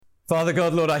Father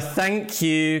God, Lord, I thank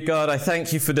you, God. I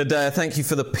thank you for today. I thank you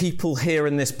for the people here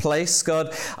in this place,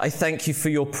 God. I thank you for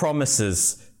your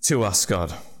promises to us,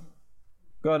 God.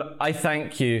 God, I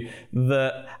thank you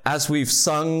that as we've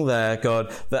sung there,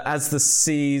 God, that as the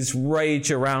seas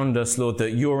rage around us, Lord,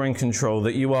 that you're in control,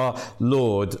 that you are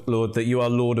Lord, that you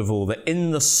are Lord of all, that in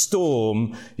the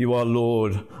storm, you are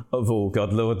Lord of all,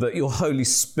 God, Lord, that your Holy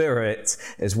Spirit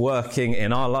is working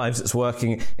in our lives, it's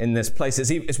working in this place,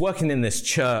 it's working in this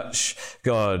church,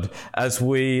 God, as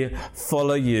we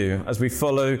follow you, as we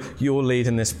follow your lead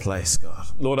in this place, God.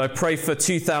 Lord, I pray for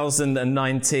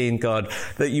 2019, God,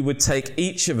 that you would take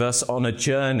each of us on a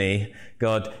journey,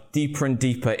 God, deeper and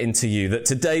deeper into you. That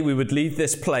today we would leave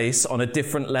this place on a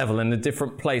different level, in a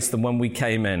different place than when we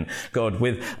came in, God,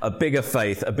 with a bigger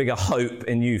faith, a bigger hope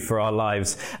in you for our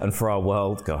lives and for our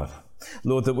world, God.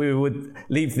 Lord, that we would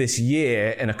leave this year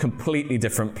in a completely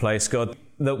different place, God,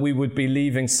 that we would be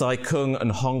leaving Sai Kung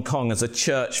and Hong Kong as a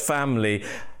church family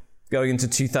going into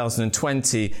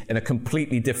 2020 in a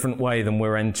completely different way than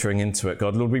we're entering into it,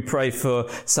 God. Lord, we pray for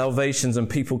salvations and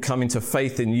people coming to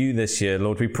faith in you this year.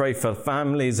 Lord, we pray for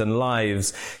families and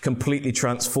lives completely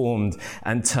transformed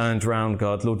and turned around,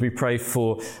 God. Lord, we pray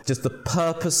for just the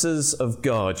purposes of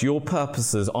God, your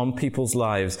purposes on people's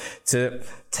lives to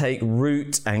take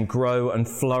root and grow and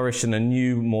flourish in a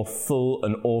new, more full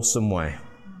and awesome way.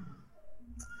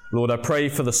 Lord, I pray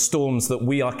for the storms that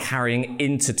we are carrying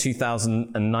into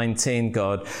 2019,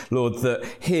 God. Lord, that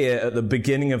here at the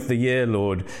beginning of the year,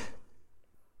 Lord,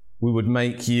 we would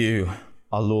make you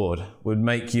our Lord, would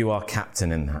make you our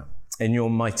captain in that. In your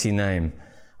mighty name,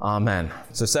 amen.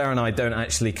 So Sarah and I don't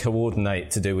actually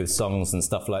coordinate to do with songs and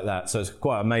stuff like that. So it's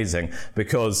quite amazing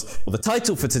because the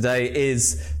title for today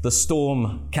is The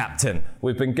Storm Captain.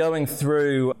 We've been going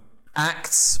through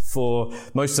Acts for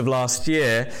most of last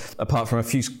year, apart from a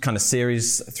few kind of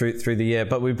series through the year,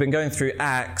 but we've been going through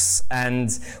Acts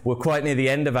and we're quite near the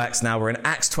end of Acts now. We're in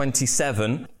Acts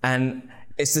 27 and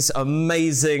it's this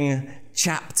amazing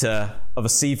chapter of a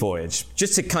sea voyage.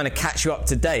 Just to kind of catch you up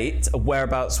to date of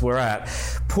whereabouts we're at.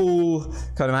 Paul,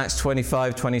 kind of Acts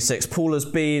 25, 26, Paul has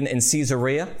been in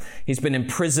Caesarea. He's been in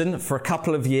prison for a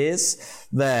couple of years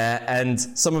there and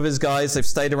some of his guys, they've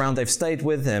stayed around, they've stayed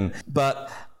with him, but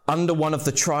under one of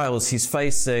the trials he's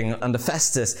facing under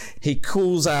Festus, he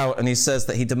calls out and he says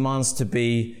that he demands to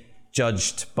be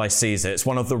judged by Caesar. It's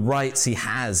one of the rights he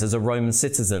has as a Roman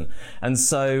citizen. And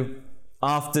so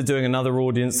after doing another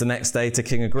audience the next day to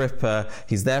King Agrippa,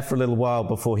 he's there for a little while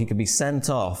before he could be sent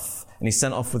off. And he's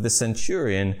sent off with the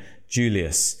centurion,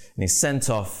 Julius. And he's sent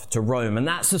off to Rome. And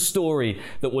that's the story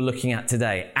that we're looking at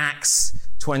today, Acts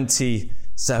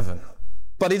 27.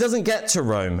 But he doesn't get to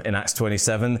Rome in Acts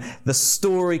 27. The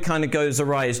story kind of goes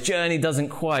awry. His journey doesn't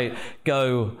quite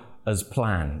go as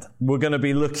planned. We're going to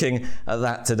be looking at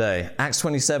that today. Acts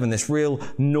 27, this real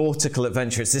nautical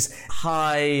adventure. It's this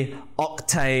high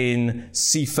octane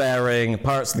seafaring,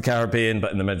 Pirates of the Caribbean,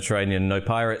 but in the Mediterranean, no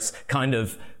pirates, kind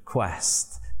of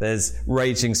quest. There's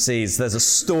raging seas. There's a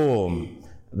storm.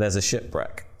 There's a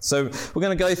shipwreck. So we're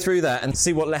going to go through that and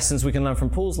see what lessons we can learn from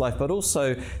Paul's life, but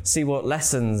also see what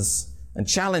lessons and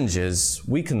challenges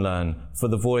we can learn for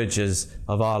the voyages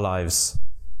of our lives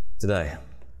today.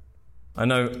 I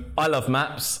know I love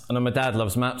maps. I know my dad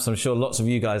loves maps. I'm sure lots of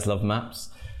you guys love maps.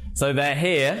 So they're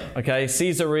here, okay,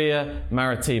 Caesarea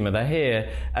Maritima, they're here.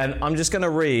 And I'm just going to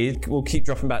read, we'll keep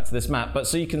dropping back to this map, but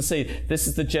so you can see this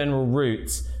is the general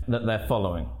route that they're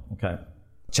following, okay.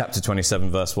 Chapter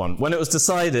 27, verse 1. When it was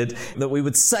decided that we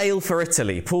would sail for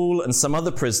Italy, Paul and some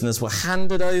other prisoners were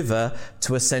handed over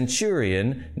to a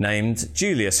centurion named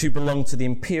Julius, who belonged to the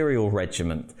imperial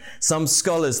regiment. Some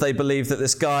scholars, they believe that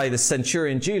this guy, the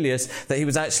centurion Julius, that he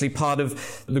was actually part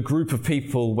of the group of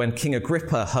people when King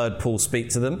Agrippa heard Paul speak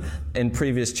to them in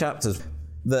previous chapters,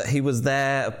 that he was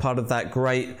there, part of that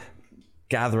great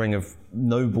gathering of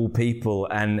noble people,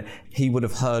 and he would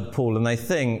have heard Paul. And they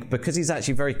think, because he's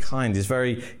actually very kind, he's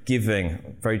very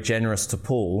giving, very generous to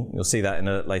Paul, you'll see that in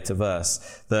a later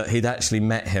verse, that he'd actually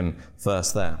met him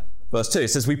first there. Verse 2, it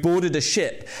says, we boarded a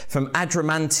ship from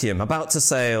Adramyttium, about to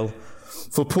sail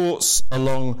for ports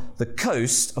along the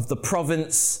coast of the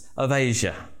province of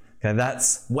Asia. Okay,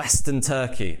 that's Western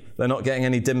Turkey. They're not getting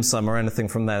any dim sum or anything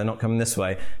from there. They're not coming this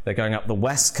way. They're going up the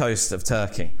west coast of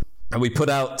Turkey. And we put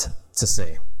out to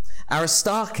sea.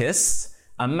 Aristarchus,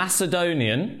 a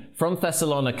Macedonian from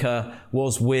Thessalonica,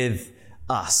 was with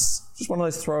us. Just one of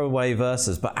those throwaway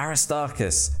verses, but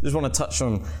Aristarchus, I just want to touch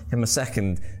on him a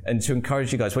second and to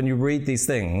encourage you guys, when you read these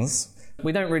things,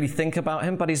 we don't really think about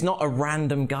him, but he's not a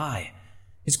random guy.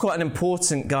 He's quite an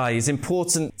important guy. He's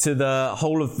important to the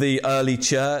whole of the early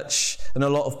church and a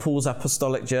lot of Paul's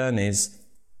apostolic journeys.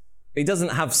 He doesn't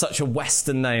have such a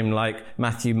Western name like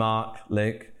Matthew, Mark,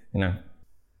 Luke,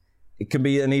 It can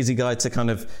be an easy guy to kind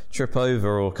of trip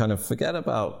over or kind of forget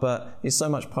about, but he's so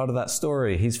much part of that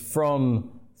story. He's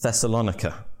from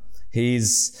Thessalonica.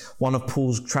 He's one of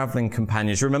Paul's traveling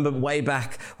companions. Remember way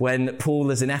back when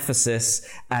Paul is in Ephesus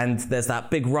and there's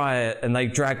that big riot and they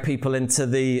drag people into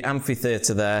the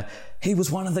amphitheater there. He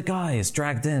was one of the guys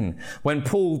dragged in. When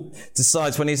Paul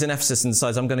decides, when he's in Ephesus and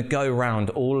decides, I'm going to go around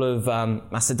all of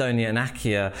Macedonia and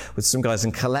Achaia with some guys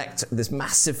and collect this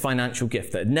massive financial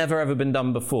gift that had never ever been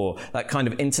done before, that kind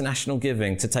of international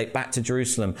giving to take back to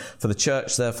Jerusalem for the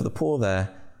church there, for the poor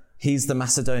there. He's the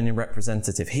Macedonian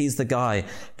representative. He's the guy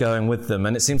going with them.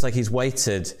 And it seems like he's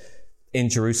waited in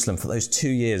Jerusalem for those 2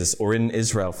 years, or in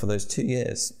Israel for those 2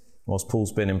 years, whilst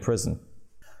Paul's been in prison.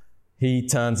 He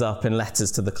turns up in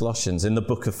letters to the Colossians, in the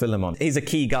book of Philemon. He's a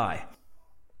key guy.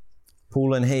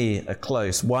 Paul and he are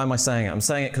close. Why am I saying it? I'm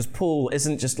saying it because Paul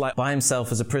isn't just like by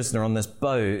himself as a prisoner on this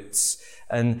boat.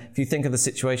 And if you think of the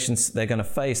situations they're going to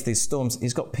face, these storms,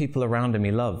 he's got people around him he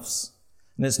loves.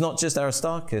 And it's not just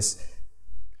Aristarchus.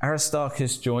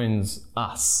 Aristarchus joins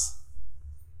us.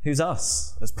 Who's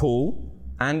us? It's Paul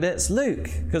and it's Luke,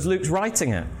 because Luke's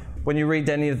writing it. When you read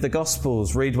any of the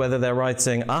Gospels, read whether they're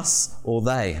writing us or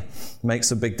they. It makes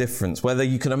a big difference. Whether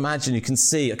you can imagine, you can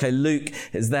see, okay, Luke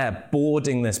is there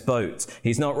boarding this boat.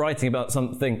 He's not writing about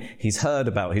something he's heard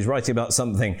about. He's writing about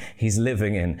something he's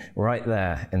living in right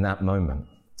there in that moment.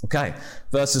 Okay,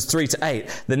 verses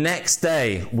 3-8. The next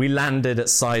day we landed at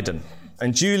Sidon.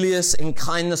 And Julius, in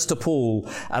kindness to Paul,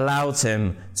 allowed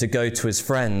him to go to his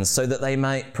friends so that they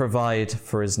might provide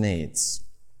for his needs.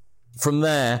 From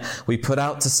there, we put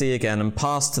out to sea again and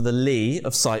passed to the lee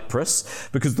of Cyprus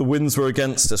because the winds were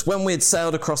against us. When we had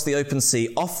sailed across the open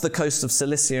sea off the coast of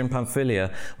Cilicia and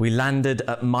Pamphylia, we landed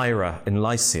at Myra in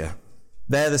Lycia.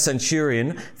 There the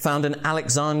centurion found an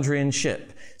Alexandrian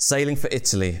ship sailing for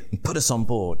Italy and put us on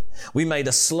board. We made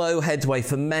a slow headway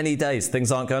for many days.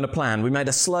 Things aren't going to plan. We made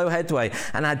a slow headway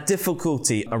and had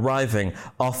difficulty arriving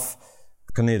off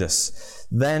Cnidus.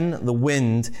 Then the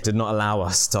wind did not allow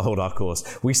us to hold our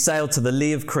course. We sailed to the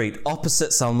lee of Crete,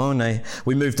 opposite Salmone.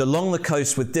 We moved along the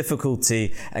coast with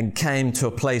difficulty and came to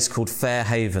a place called Fair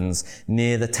Havens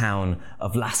near the town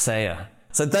of Lasea.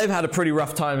 So they've had a pretty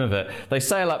rough time of it. They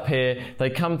sail up here, they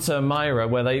come to Myra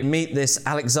where they meet this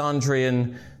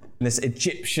this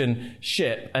Egyptian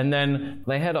ship, and then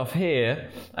they head off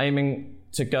here aiming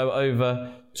to go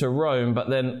over to Rome, but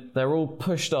then they're all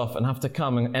pushed off and have to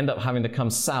come and end up having to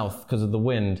come south because of the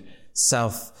wind,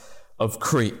 south of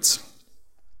Crete.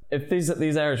 If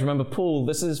these areas, remember Paul,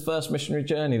 this is his first missionary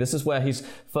journey. This is where he's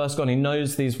first gone. He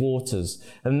knows these waters.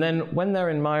 And then when they're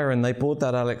in Myra and they board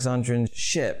that Alexandrian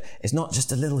ship, it's not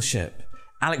just a little ship.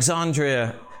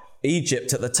 Alexandria,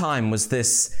 Egypt at the time it's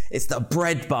the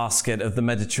breadbasket of the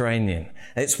Mediterranean.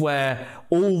 It's where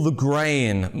all the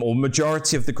grain, or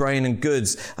majority of the grain and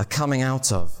goods are coming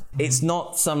out of. It's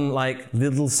not some like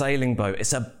little sailing boat.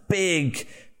 It's a big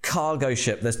cargo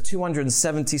ship. There's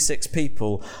 276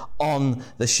 people on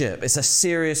the ship. It's a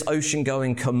serious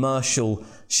ocean-going commercial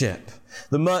ship.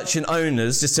 The merchant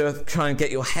owners, just to try and get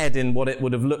your head in what it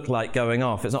would have looked like going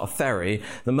off, it's not a ferry,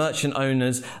 the merchant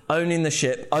owners owning the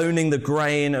ship, owning the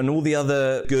grain and all the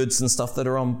other goods and stuff that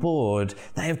are on board,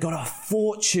 they have got a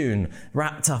fortune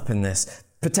wrapped up in this.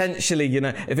 Potentially,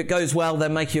 if it goes well, they're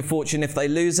making a fortune. If they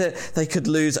lose it, they could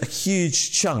lose a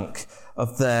huge chunk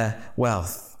of their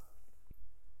wealth.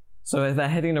 So they're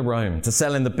heading to Rome to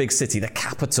sell in the big city, the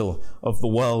capital of the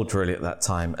world really at that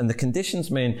time. And the conditions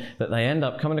mean that they end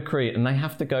up coming to Crete and they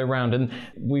have to go round. And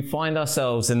we find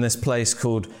ourselves in this place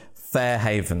called Fair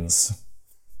Havens.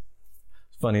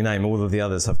 Funny name. All of the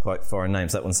others have quite foreign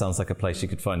names. That one sounds like a place you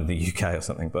could find in the UK or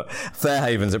something. But Fair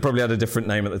Havens, it probably had a different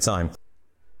name at the time.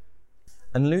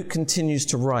 And Luke continues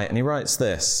to write, and he writes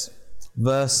this.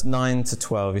 Verse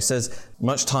 9-12, he says,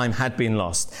 much time had been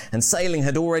lost, and sailing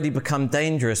had already become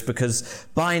dangerous because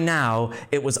by now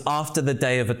it was after the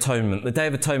Day of Atonement. The Day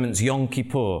of Atonement's Yom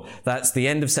Kippur. That's the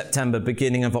end of September,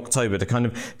 beginning of October, to kind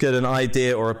of get an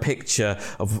idea or a picture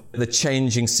of the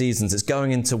changing seasons. It's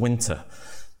going into winter.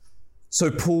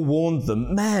 So Paul warned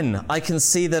them, men, I can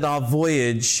see that our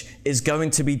voyage is going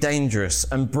to be dangerous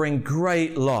and bring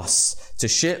great loss to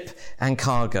ship and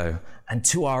cargo, and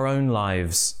to our own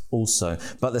lives also.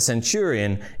 But the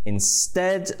centurion,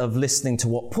 instead of listening to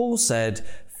what Paul said,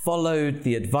 followed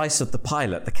the advice of the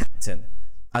pilot, the captain,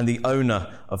 and the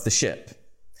owner of the ship.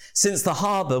 Since the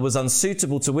harbour was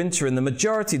unsuitable to winter in, the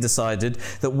majority decided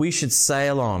that we should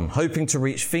sail on, hoping to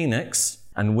reach Phoenix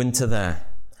and winter there.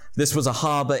 This was a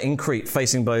harbour in Crete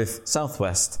facing both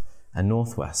southwest and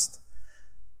northwest.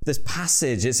 This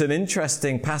passage, it's an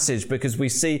interesting passage because we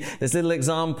see this little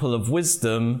example of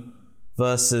wisdom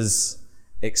versus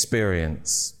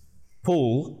experience.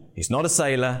 Paul, he's not a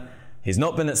sailor, he's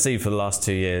not been at sea for the last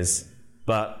 2 years,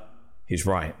 but he's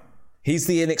right. He's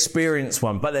the inexperienced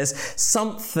one, but there's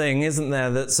something, isn't there,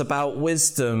 that's about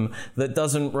wisdom that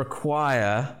doesn't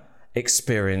require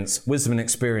experience. Wisdom and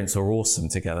experience are awesome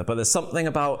together, but there's something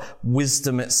about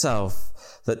wisdom itself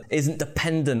that isn't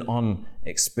dependent on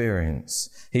experience.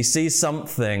 He sees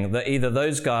something that either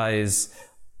those guys,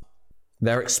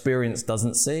 their experience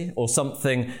doesn't see, or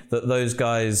something that those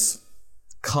guys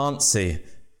can't see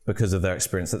because of their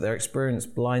experience, that their experience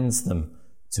blinds them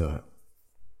to it.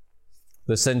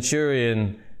 The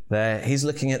centurion there, he's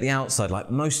looking at the outside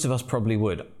like most of us probably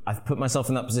would. I've put myself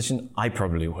in that position, I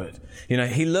probably would. You know,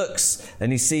 he looks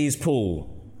and he sees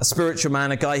Paul, a spiritual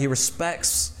man, a guy he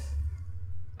respects.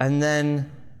 And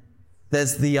then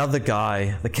there's the other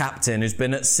guy, the captain, who's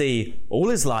been at sea all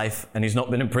his life and he's not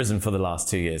been in prison for the last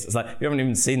 2 years. It's like, you haven't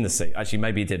even seen the sea. Actually,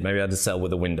 maybe he did. Maybe he had a cell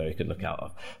with a window he could look out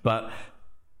of. But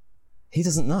he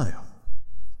doesn't know.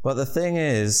 But the thing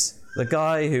is, the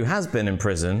guy who has been in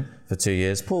prison for 2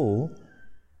 years, Paul,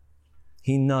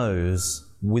 he knows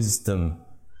wisdom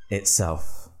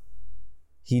itself.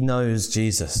 He knows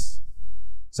Jesus.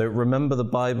 So remember, the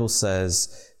Bible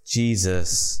says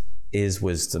Jesus is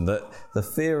wisdom, that the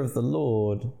fear of the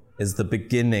Lord is the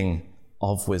beginning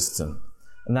of wisdom.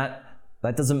 And that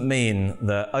doesn't mean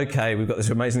that, okay, we've got this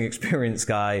amazing experienced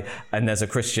guy and there's a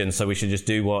Christian, so we should just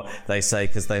do what they say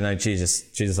because they know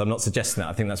Jesus. I'm not suggesting that.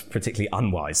 I think that's a particularly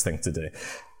unwise thing to do.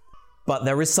 But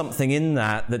there is something in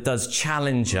that does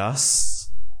challenge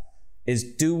us,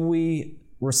 is do we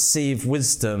receive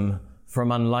wisdom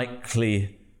from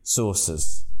unlikely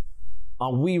sources?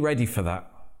 Are we ready for that?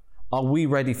 Are we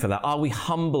ready for that? Are we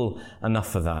humble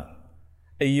enough for that?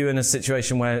 Are you in a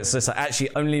situation where it's just like,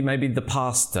 actually only maybe the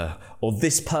pastor or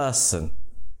this person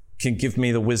can give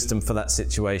me the wisdom for that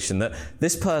situation? That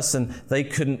this person, they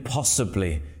couldn't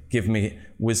possibly give me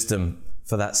wisdom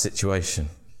for that situation.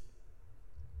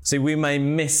 See, we may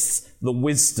miss the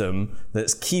wisdom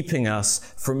that's keeping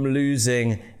us from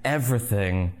losing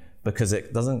everything because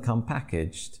it doesn't come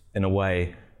packaged in a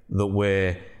way that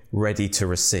we're ready to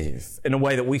receive, in a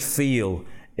way that we feel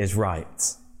is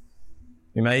right.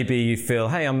 Maybe you feel,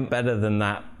 hey, I'm better than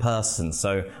that person,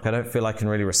 so I don't feel I can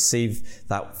really receive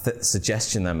that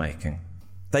suggestion they're making.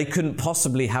 They couldn't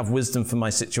possibly have wisdom for my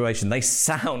situation. They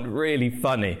sound really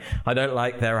funny. I don't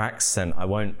like their accent. I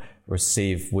won't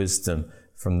receive wisdom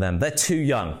from them. They're too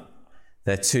young.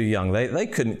 They're too young. They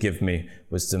couldn't give me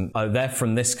wisdom. Oh, they're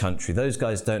from this country. Those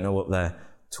guys don't know what they're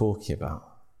talking about.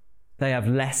 They have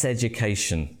less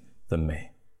education than me.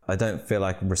 I don't feel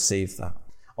I can receive that.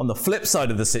 On the flip side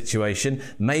of the situation,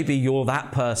 maybe you're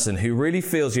that person who really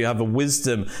feels you have a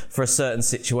wisdom for a certain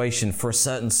situation, for a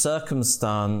certain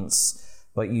circumstance,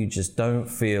 but you just don't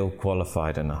feel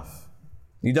qualified enough.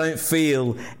 You don't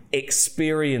feel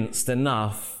experienced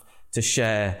enough to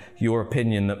share your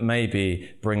opinion that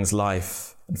maybe brings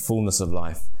life and fullness of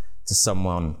life to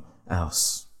someone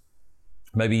else.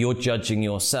 Maybe you're judging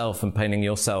yourself and painting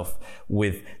yourself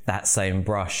with that same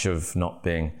brush of not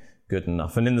being good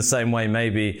enough. And in the same way,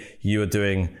 maybe you are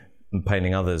doing and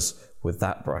painting others with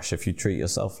that brush if you treat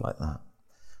yourself like that.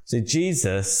 See,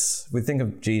 Jesus, we think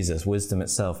of Jesus, wisdom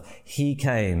itself, he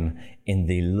came in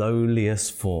the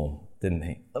lowliest form, didn't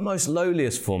he? The most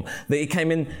lowliest form. That he came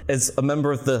in as a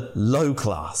member of the low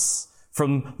class,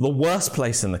 from the worst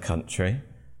place in the country.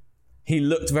 He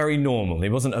looked very normal. He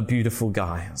wasn't a beautiful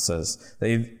guy, it says.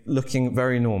 He's looking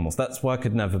very normal. That's why I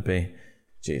could never be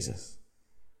Jesus.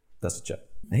 That's a joke.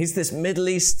 He's this Middle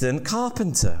Eastern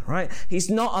carpenter, right? He's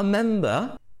not a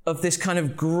member of this kind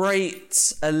of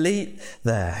great elite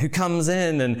there who comes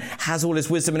in and has all his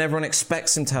wisdom and everyone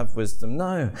expects him to have wisdom.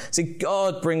 No. See,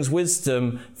 God brings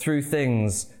wisdom through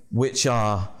things which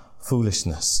are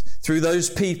foolishness, through those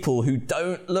people who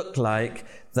don't look like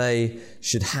they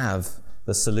should have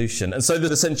the solution. And so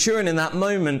the centurion in that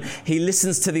moment, he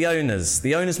listens to the owners.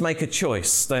 The owners make a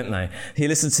choice, don't they? He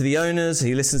listens to the owners,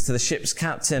 he listens to the ship's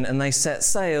captain, and they set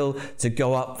sail to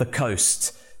go up the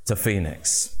coast to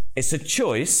Phoenix. It's a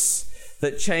choice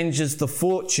that changes the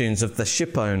fortunes of the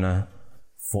ship owner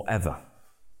forever.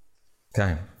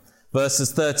 Okay.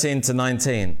 Verses 13 to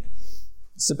 19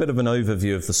 It's a bit of an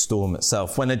overview of the storm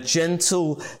itself. When a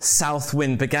gentle south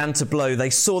wind began to blow, they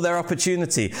saw their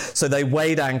opportunity. So they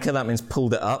weighed anchor, that means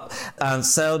pulled it up, and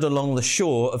sailed along the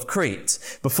shore of Crete.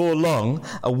 Before long,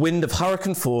 a wind of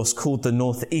hurricane force called the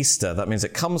northeaster, that means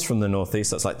it comes from the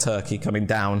northeast, that's like Turkey coming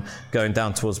down, going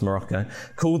down towards Morocco,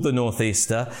 called the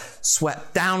northeaster,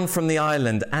 swept down from the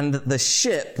island, and the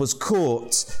ship was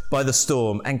caught by the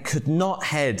storm and could not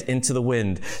head into the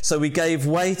wind. So we gave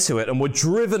way to it and were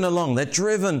driven along. They're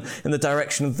driven in the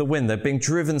direction of the wind. They're being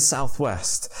driven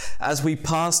southwest as we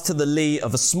passed to the lee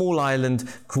of a small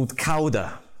island called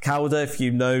Cauda. Cauda, if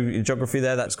you know your geography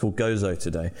there, that's called Gozo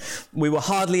today. We were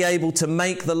hardly able to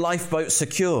make the lifeboat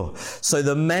secure, so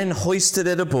the men hoisted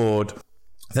it aboard.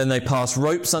 Then they passed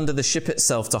ropes under the ship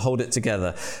itself to hold it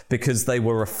together because they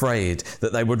were afraid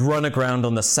that they would run aground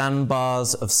on the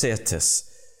sandbars of Syrtis.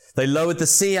 They lowered the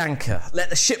sea anchor, let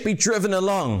the ship be driven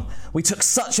along. We took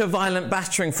such a violent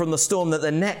battering from the storm that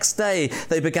the next day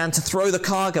they began to throw the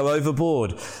cargo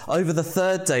overboard. Over the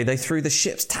third day, they threw the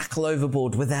ship's tackle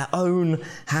overboard with their own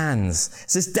hands.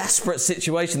 It's this desperate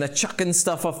situation. They're chucking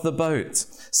stuff off the boat.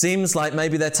 Seems like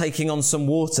maybe they're taking on some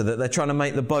water, that they're trying to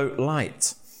make the boat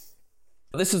light.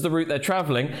 This is the route they're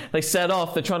traveling. They set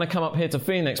off, they're trying to come up here to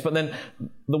Phoenix, but then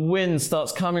the wind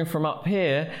starts coming from up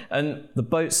here, and the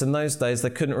boats in those days, they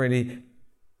couldn't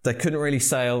really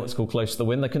sail. It's called close to the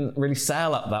wind. They couldn't really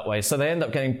sail up that way. So they end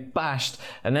up getting bashed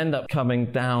and end up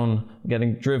coming down,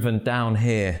 getting driven down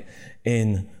here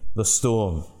in the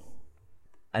storm.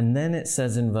 And then it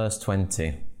says in verse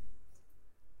 20,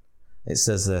 it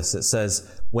says this, it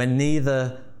says, when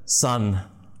neither sun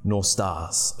nor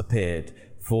stars appeared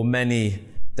for many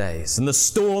days, and the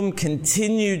storm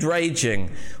continued raging,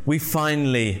 we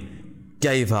finally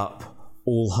gave up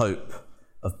all hope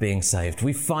of being saved.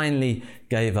 We finally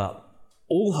gave up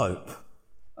all hope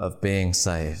of being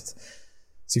saved.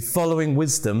 See, following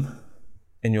wisdom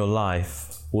in your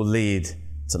life will lead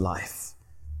to life.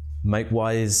 Make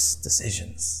wise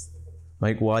decisions.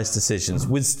 Make wise decisions.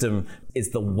 Wisdom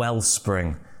is the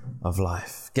wellspring of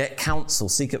life. Get counsel,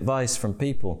 seek advice from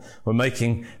people who are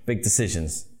making big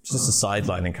decisions. It's just a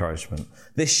sideline encouragement.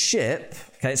 This ship,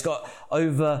 okay, it's got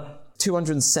over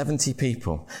 270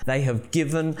 people. They have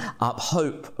given up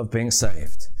hope of being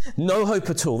saved. No hope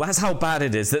at all. That's how bad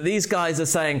it is, that these guys are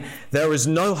saying, there is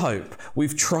no hope.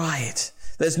 We've tried.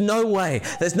 There's no way.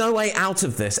 There's no way out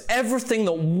of this. Everything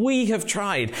that we have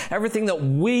tried, everything that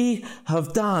we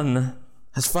have done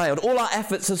has failed. All our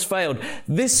efforts has failed.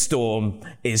 This storm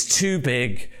is too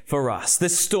big for us.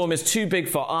 This storm is too big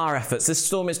for our efforts. This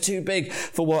storm is too big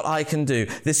for what I can do.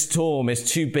 This storm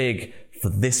is too big for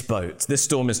this boat. This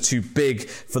storm is too big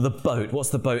for the boat. What's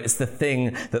the boat? It's the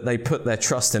thing that they put their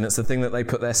trust in. It's the thing that they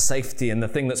put their safety in, the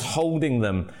thing that's holding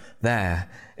them there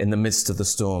in the midst of the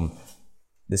storm.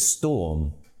 This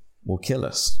storm will kill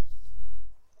us.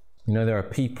 You know, there are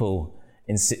people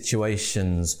in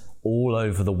situations all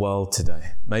over the world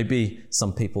today. Maybe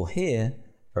some people here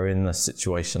are in a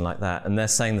situation like that, and they're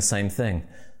saying the same thing.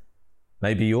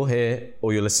 Maybe you're here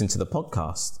or you're listening to the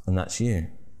podcast, and that's you.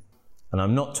 And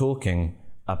I'm not talking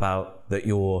about that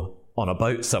you're on a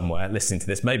boat somewhere listening to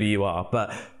this. Maybe you are,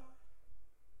 but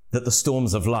that the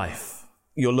storms of life,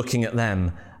 you're looking at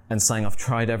them and saying, I've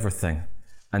tried everything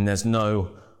and there's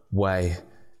no way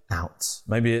out.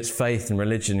 Maybe it's faith and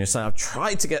religion. You're saying, I've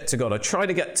tried to get to God. I've tried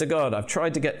to get to God. I've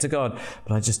tried to get to God,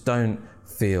 but I just don't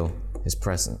feel his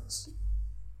presence.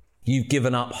 You've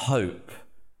given up hope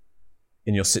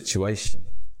in your situation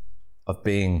of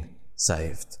being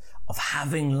saved, of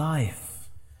having life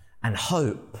and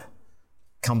hope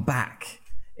come back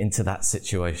into that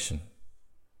situation.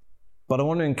 But I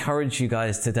want to encourage you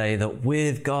guys today that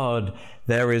with God,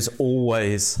 there is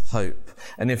always hope.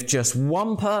 And if just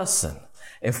one person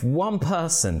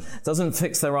doesn't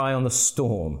fix their eye on the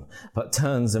storm, but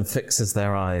turns and fixes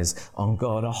their eyes on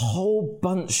God, a whole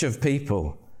bunch of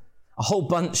people, a whole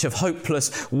bunch of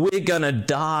hopeless, we're going to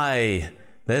die,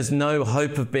 there's no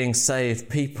hope of being saved,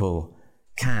 people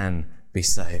can be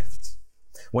saved.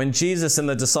 When Jesus and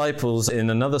the disciples in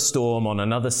another storm, on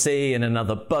another sea, in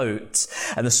another boat,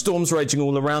 and the storm's raging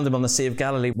all around them on the Sea of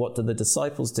Galilee, what do the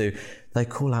disciples do? They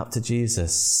call out to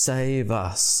Jesus, save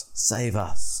us, save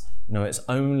us. You know, it's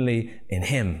only in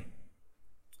him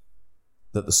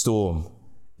that the storm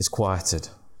is quieted.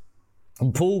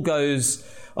 And Paul goes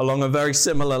along a very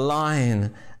similar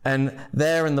line, and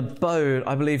there in the boat,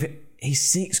 I believe he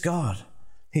seeks God.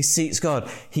 He seeks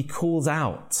God. He calls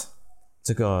out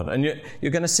to God. And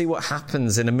you're going to see what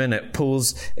happens in a minute,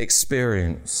 Paul's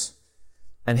experience.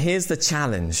 And here's the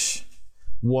challenge.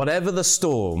 Whatever the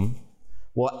storm,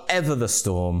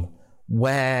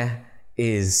 where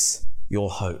is your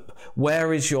hope?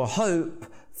 Where is your hope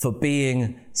for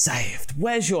being saved?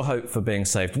 Where's your hope for being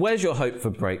saved? Where's your hope for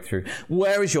breakthrough?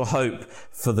 Where is your hope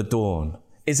for the dawn?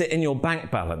 Is it in your bank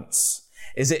balance?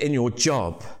 Is it in your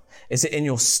job? Is it in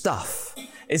your stuff?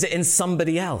 Is it in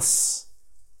somebody else?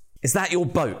 Is that your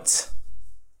boat?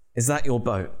 Is that your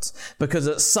boat? Because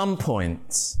at some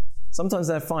point, sometimes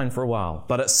they're fine for a while,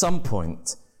 but at some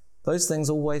point, those things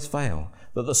always fail.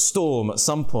 That the storm at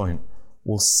some point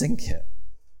will sink it.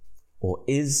 Or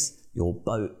is your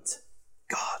boat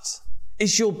God?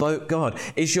 Is your boat God?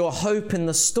 Is your hope in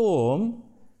the storm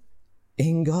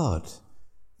in God?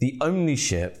 The only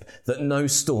ship that no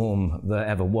storm there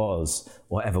ever was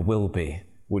or ever will be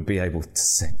would be able to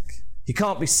sink. He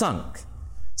can't be sunk.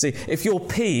 See, if your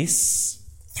peace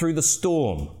through the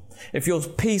storm, if your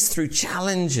peace through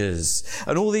challenges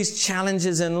and all these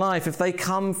challenges in life, if they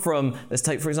come from, let's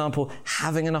take, for example,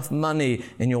 having enough money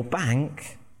in your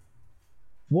bank,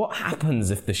 what happens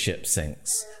if the ship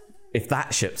sinks? If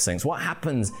that ship sinks, what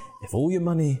happens if all your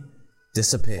money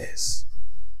disappears?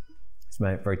 It's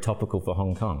very topical for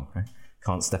Hong Kong. Right?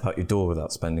 Can't step out your door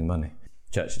without spending money.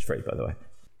 Church is free, by the way.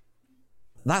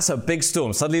 That's a big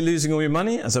storm. Suddenly losing all your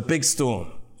money, that's a big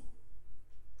storm.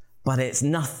 But it's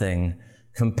nothing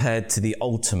compared to the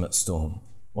ultimate storm.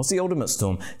 What's the ultimate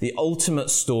storm? The ultimate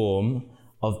storm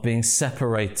of being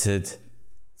separated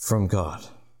from God.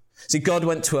 See, God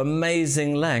went to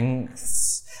amazing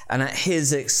lengths and at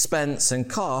his expense and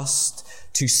cost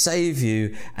to save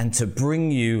you and to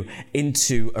bring you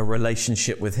into a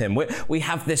relationship with him. We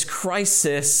have this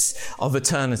crisis of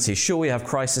eternity. Sure, we have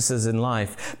crises in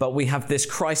life, but we have this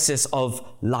crisis of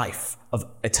life, of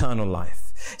eternal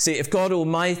life. See, if God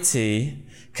Almighty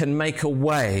can make a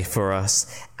way for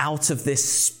us out of this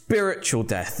spiritual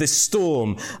death, this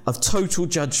storm of total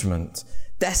judgment,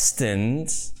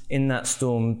 destined in that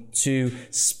storm to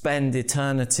spend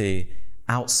eternity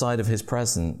outside of his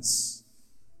presence,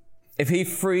 if he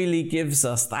freely gives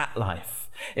us that life,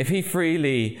 if he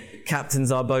freely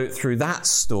captains our boat through that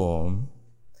storm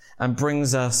and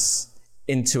brings us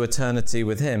into eternity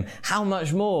with him, how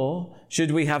much more should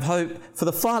we have hope for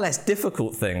the far less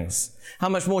difficult things? How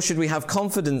much more should we have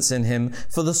confidence in him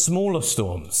for the smaller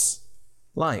storms,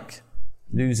 like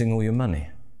losing all your money?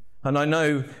 And I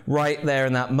know right there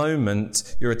in that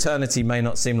moment, your eternity may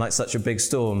not seem like such a big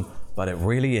storm, but it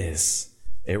really is.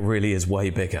 It really is way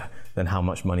bigger than how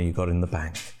much money you got in the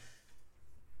bank.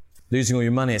 Losing all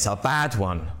your money is a bad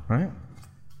one, right?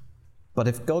 But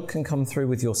if God can come through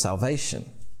with your salvation,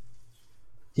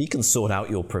 he can sort out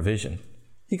your provision.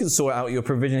 He can sort out your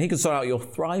provision. He can sort out your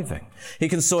thriving. He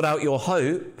can sort out your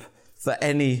hope for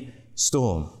any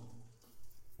storm.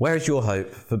 Where is your hope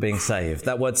for being saved?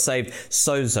 That word saved,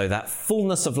 sozo, that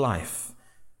fullness of life.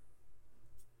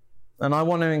 And I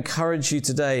want to encourage you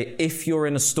today, if you're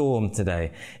in a storm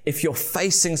today, if you're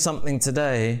facing something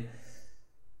today,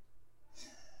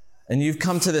 and you've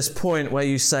come to this point where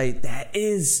you say, there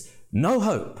is no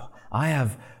hope. I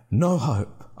have no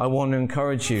hope. I want to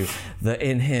encourage you that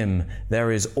in him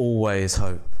there is always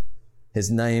hope.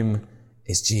 His name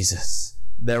is Jesus.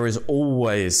 There is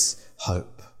always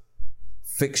hope.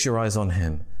 Fix your eyes on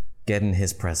him. Get in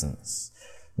his presence.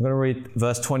 I'm going to read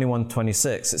verse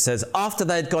 21-26. It says, after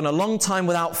they had gone a long time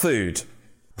without food,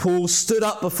 Paul stood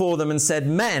up before them and said,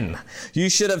 men, you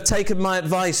should have taken my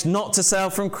advice not to sail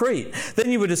from Crete.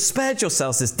 Then you would have spared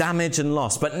yourselves this damage and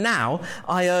loss. But now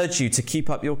I urge you to keep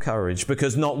up your courage,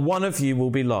 because not one of you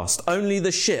will be lost. Only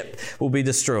the ship will be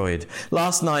destroyed.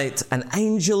 Last night, an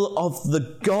angel of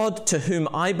the God to whom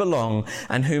I belong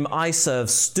and whom I serve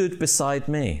stood beside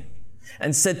me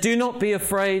and said, do not be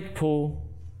afraid, Paul.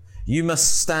 You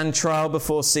must stand trial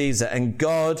before Caesar, and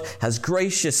God has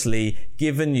graciously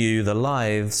given you the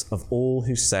lives of all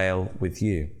who sail with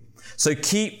you. So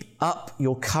keep up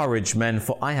your courage, men,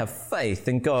 for I have faith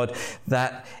in God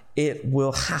that it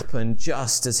will happen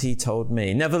just as he told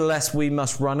me. Nevertheless, we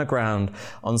must run aground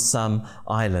on some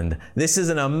island. This is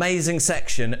an amazing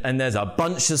section, and there's a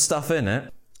bunch of stuff in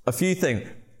it. A few things.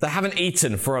 They haven't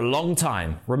eaten for a long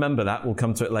time. Remember that. We'll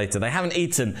come to it later. They haven't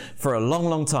eaten for a long,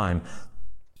 long time.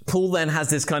 Paul then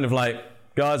has this kind of like,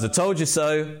 guys, I told you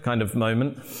so kind of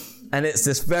moment. And it's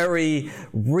this very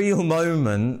real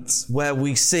moment where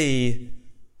we see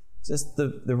just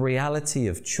the reality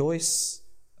of choice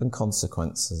and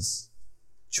consequences.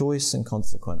 Choice and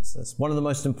consequences. One of the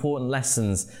most important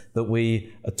lessons that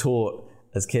we are taught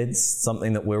as kids,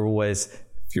 something that we're always,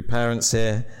 if your parents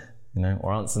here,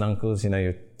 or aunts and uncles,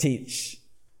 you're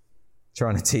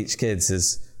trying to teach kids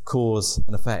is cause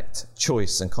and effect,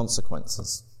 choice and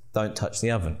consequences. Don't touch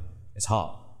the oven. It's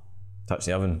hot. Touch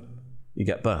the oven, you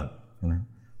get burnt.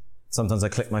 Sometimes I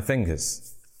click my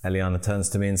fingers. Eliana turns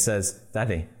to me and says,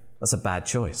 Daddy, that's a bad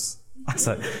choice. I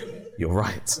said, you're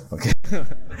right. Okay.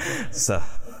 So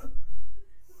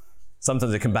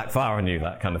sometimes it can backfire on you,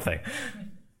 that kind of thing.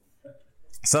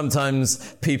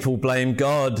 Sometimes people blame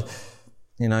God,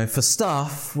 for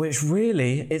stuff which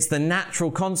really it's the natural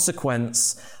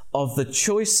consequence of the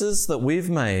choices that we've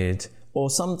made, or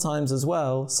sometimes as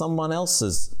well someone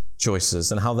else's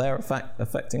choices and how they're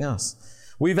affecting us.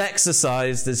 We've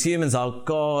exercised as humans our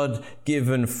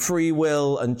God-given free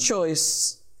will and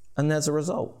choice, and there's a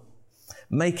result.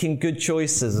 Making good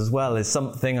choices as well is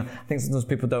something I think sometimes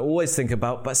people don't always think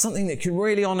about, but something that can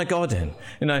really honor God in.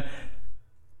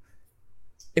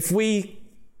 If we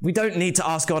don't need to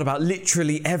ask God about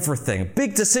literally everything.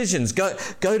 Big decisions, go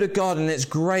to God and it's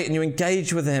great, and you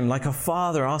engage with him like a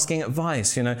father asking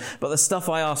advice, But the stuff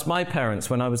I asked my parents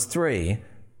when I was 3,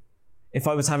 if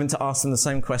I was having to ask them the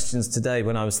same questions today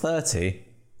when I was 30,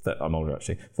 I'm older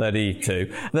actually,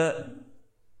 32, that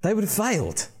they would have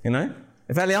failed,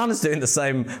 If Eliana's doing the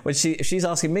same, if she's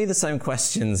asking me the same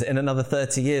questions in another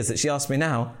 30 years that she asked me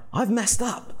now, I've messed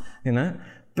up,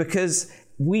 Because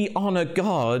we honor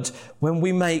God when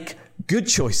we make good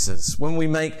choices, when we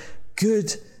make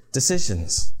good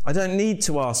decisions. I don't need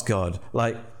to ask God,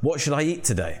 what should I eat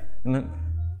today?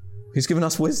 He's given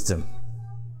us wisdom.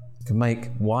 We can make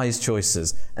wise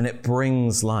choices, and it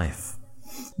brings life.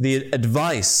 The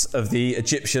advice of the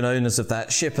Egyptian owners of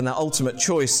that ship and that ultimate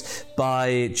choice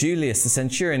by Julius, the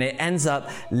centurion, it ends up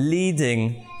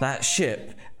leading that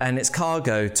ship and its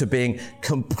cargo to being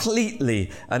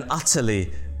completely and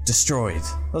utterly destroyed,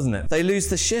 doesn't it? They lose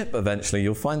the ship eventually.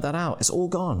 You'll find that out. It's all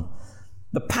gone.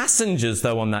 The passengers,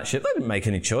 though, on that ship, they didn't make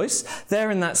any choice. They're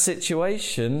in that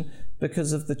situation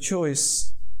because of the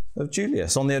choice of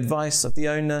Julius, on the advice of the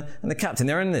owner and the captain.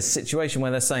 They're in this situation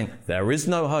where they're saying, there is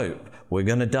no hope. We're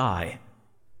going to die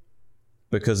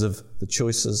because of the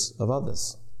choices of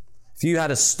others. If you had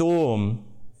a storm,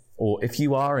 or if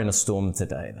you are in a storm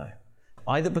today, though,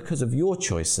 either because of your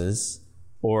choices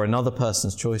or another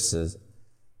person's choices,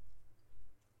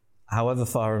 however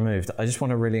far removed, I just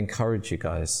want to really encourage you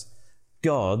guys.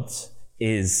 God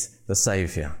is the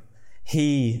Savior.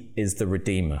 He is the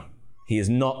Redeemer. He is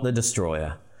not the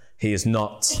destroyer. He is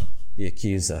not the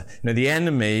accuser. The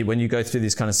enemy, when you go through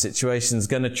these kind of situations, is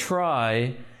going to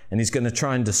try, and he's going to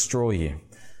try and destroy you.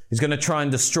 He's going to try and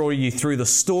destroy you through the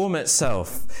storm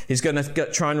itself. He's going to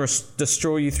try and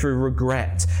destroy you through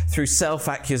regret, through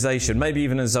self-accusation. Maybe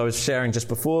even as I was sharing just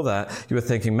before that, you were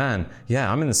thinking, man,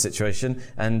 yeah, I'm in this situation,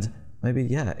 and maybe,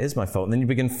 yeah, it is my fault. And then you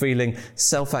begin feeling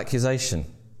self-accusation,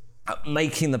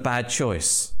 making the bad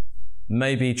choice.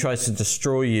 Maybe he tries to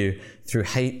destroy you through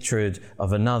hatred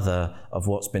of another, of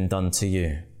what's been done to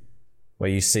you, where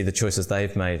you see the choices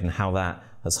they've made and how that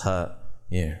has hurt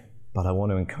you. But I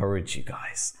want to encourage you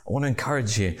guys. I want to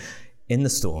encourage you in the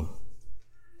storm.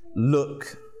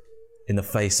 Look in the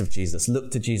face of Jesus.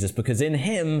 Look to Jesus, because in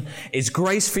him is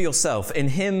grace for yourself. In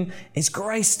him is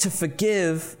grace to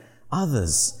forgive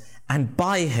others. And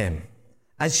by him,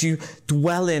 as you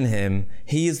dwell in him,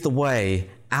 he is the way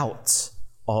out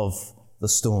of the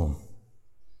storm.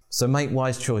 So make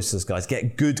wise choices, guys.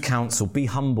 Get good counsel. Be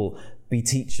humble. Be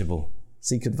teachable.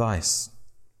 Seek advice.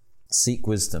 Seek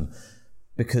wisdom.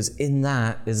 Because in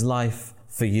that is life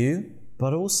for you,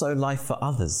 but also life for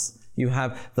others. You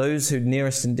have those who are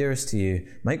nearest and dearest to you.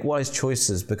 Make wise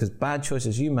choices, because bad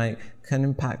choices you make can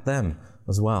impact them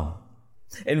as well.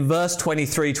 In verse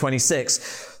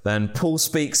 23-26, then Paul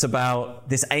speaks about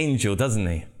this angel, doesn't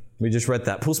he? We just read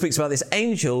that. Paul speaks about this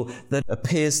angel that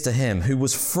appears to him, who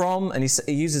was from, and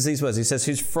he uses these words, he says,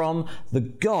 who's from the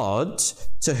God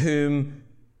to whom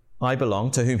I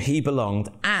belong, to whom he belonged,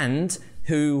 and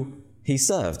who he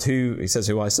served. He says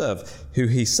who I serve, who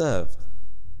he served.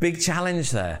 Big challenge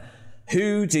there.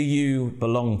 Who do you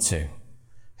belong to?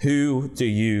 Who do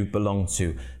you belong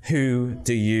to? Who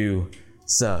do you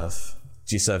serve?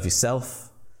 Do you serve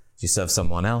yourself? Do you serve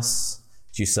someone else?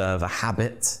 Do you serve a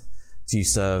habit? Do you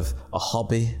serve a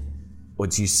hobby? Or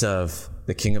do you serve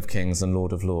the King of Kings and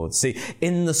Lord of Lords? See,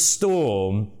 in the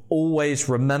storm, always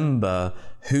remember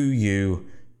who you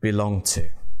belong to.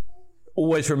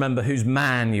 Always remember whose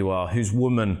man you are, whose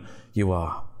woman you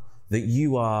are. That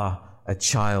you are a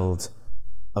child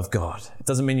of God. It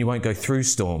doesn't mean you won't go through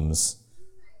storms,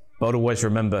 but always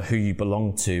remember who you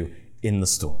belong to in the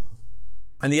storm.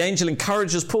 And the angel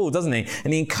encourages Paul, doesn't he?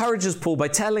 And he encourages Paul by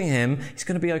telling him he's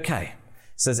going to be okay.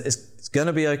 says it's going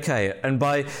to be okay. And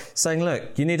by saying,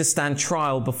 look, you need to stand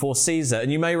trial before Caesar.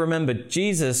 And you may remember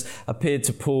Jesus appeared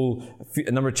to Paul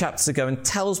a number of chapters ago and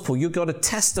tells Paul, you've got to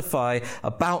testify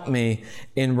about me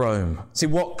in Rome. See,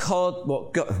 it's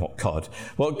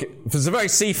a very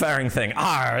seafaring thing.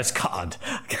 It's cod.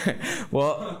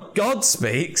 What God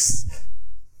speaks,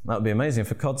 that would be amazing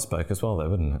if a cod spoke as well, though,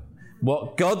 wouldn't it?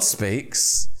 What God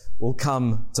speaks will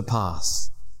come to pass.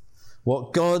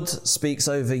 What God speaks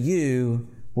over you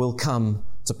will come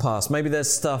to pass. Maybe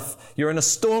there's stuff, you're in a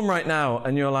storm right now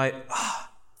and you're like,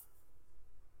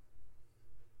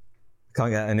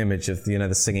 can't get an image of,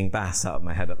 the singing bass out of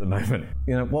my head at the moment.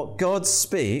 What God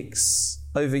speaks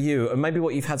over you, and maybe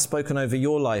what you've had spoken over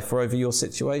your life or over your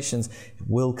situations,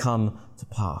 will come to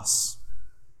pass.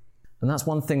 And that's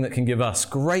one thing that can give us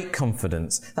great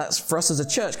confidence. That's, for us as a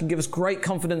church, can give us great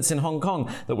confidence in Hong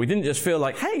Kong, that we didn't just feel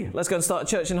like, hey, let's go and start a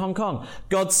church in Hong Kong.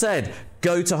 God said,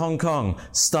 go to Hong Kong,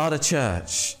 start a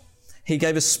church. He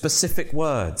gave us specific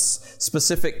words,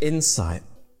 specific insight.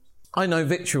 I know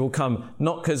victory will come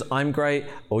not because I'm great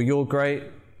or you're great.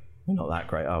 We're not that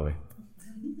great, are we?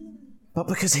 But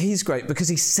because He's great, because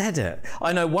He said it.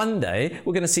 I know one day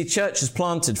we're going to see churches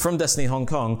planted from Destiny Hong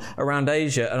Kong around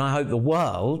Asia, and I hope the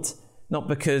world. Not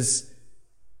because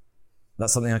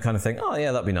that's something I kind of think, oh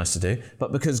yeah, that'd be nice to do,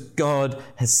 but because God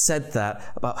has said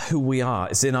that about who we are.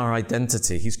 It's in our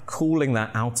identity. He's calling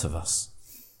that out of us.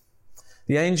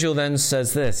 The angel then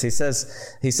says this. He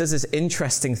says this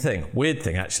interesting thing, weird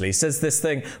thing actually. He says this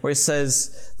thing where he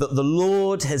says that the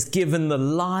Lord has given the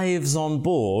lives on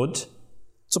board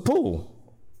to Paul.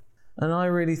 And I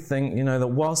really think, that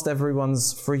whilst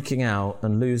everyone's freaking out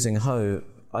and losing hope,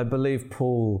 I believe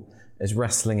Paul is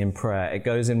wrestling in prayer. It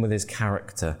goes in with his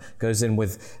character, goes in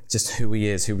with just who he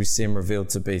is, who we see him revealed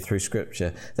to be through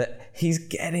Scripture, that he's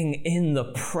getting in the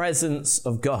presence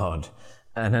of God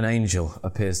and an angel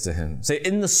appears to him. So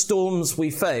in the storms we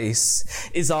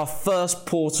face is our first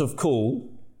port of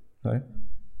call. No,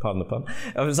 pardon the pun.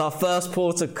 It was our first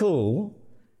port of call.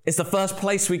 It's the first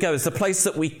place we go. It's the place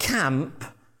that we camp,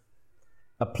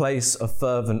 a place of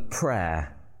fervent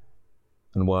prayer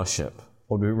and worship.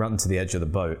 Or do we run to the edge of the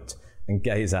boat and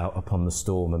gaze out upon the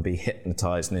storm and be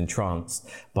hypnotized and entranced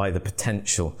by the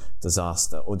potential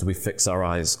disaster? Or do we fix our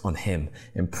eyes on Him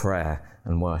in prayer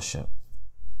and worship?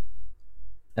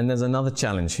 And there's another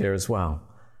challenge here as well.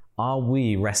 Are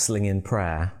we wrestling in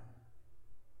prayer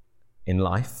in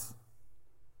life,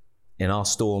 in our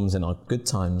storms, in our good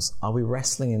times? Are we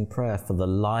wrestling in prayer for the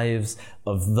lives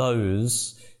of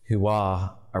those who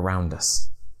are around us?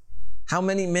 How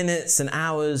many minutes and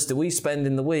hours do we spend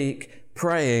in the week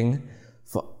praying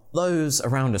for those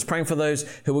around us, praying for those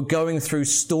who are going through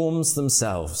storms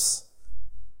themselves,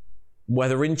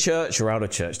 whether in church or out of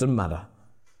church, doesn't matter.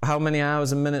 How many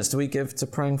hours and minutes do we give to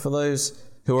praying for those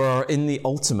who are in the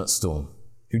ultimate storm,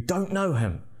 who don't know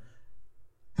Him,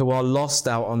 who are lost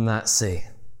out on that sea,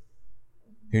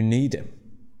 who need Him?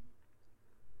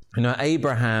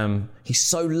 Abraham, he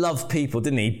so loved people,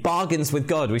 didn't he? He bargains with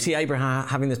God. We see Abraham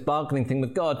having this bargaining thing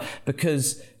with God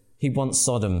because he wants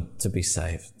Sodom to be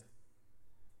saved.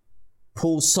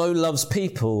 Paul so loves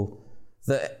people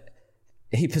that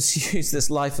he pursues this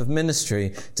life of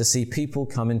ministry to see people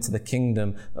come into the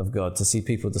kingdom of God, to see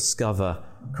people discover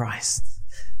Christ.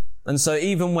 And so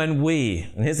even when we,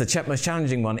 and here's the most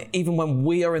challenging one, even when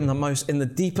we are in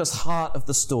the deepest heart of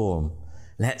the storm,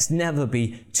 let's never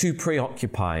be too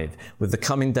preoccupied with the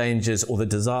coming dangers or the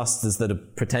disasters that are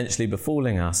potentially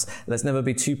befalling us. Let's never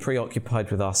be too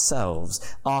preoccupied with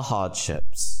ourselves, our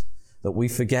hardships, that we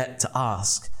forget to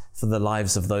ask for the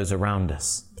lives of those around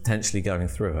us, potentially going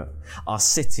through it. Our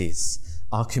cities,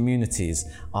 our communities,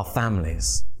 our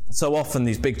families. So often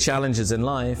these big challenges in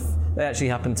life, they actually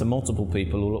happen to multiple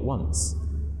people all at once.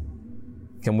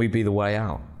 Can we be the way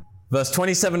out? Verse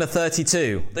 27 to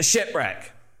 32, the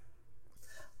shipwreck.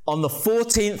 On the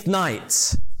 14th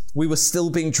night, we were still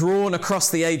being drawn across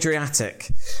the Adriatic.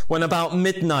 When about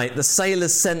midnight, the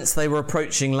sailors sensed they were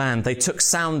approaching land. They took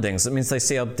soundings, that means they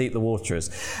see how deep the water is,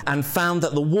 and found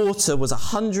that the water was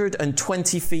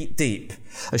 120 feet deep.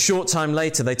 A short time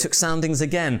later, they took soundings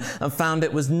again and found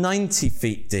it was 90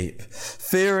 feet deep.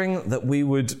 Fearing that we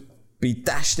would be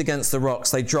dashed against the rocks,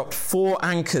 they dropped 4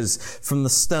 anchors from the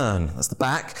stern, that's the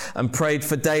back, and prayed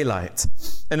for daylight.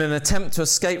 In an attempt to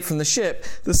escape from the ship,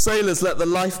 the sailors let the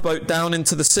lifeboat down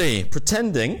into the sea,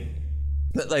 pretending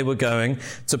that they were going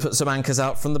to put some anchors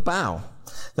out from the bow.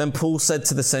 Then Paul said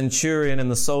to the centurion and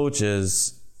the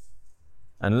soldiers,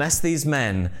 "Unless these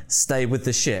men stay with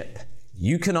the ship,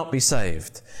 you cannot be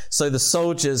saved." So the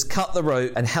soldiers cut the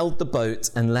rope and held the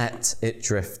boat and let it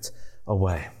drift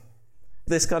away.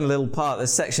 This kind of little part,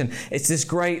 this section, it's this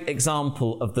great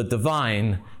example of the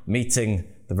divine meeting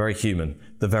the very human,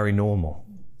 the very normal.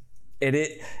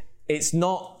 It's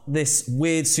not this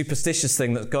weird superstitious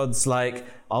thing that God's like,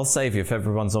 I'll save you if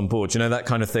everyone's on board. You know, that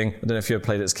kind of thing. I don't know if you ever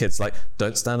played it as kids, like,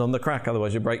 don't stand on the crack,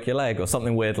 otherwise you'll break your leg, or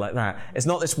something weird like that. It's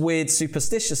not this weird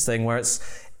superstitious thing where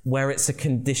it's a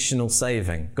conditional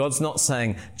saving. God's not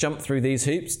saying, jump through these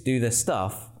hoops, do this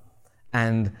stuff,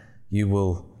 and you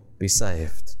will be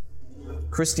saved.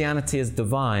 Christianity is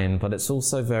divine, but it's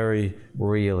also very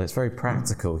real. It's very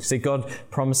practical. You see, God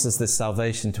promises this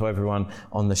salvation to everyone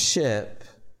on the ship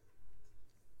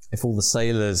if all the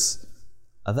sailors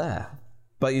are there.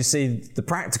 But you see, the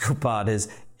practical part is,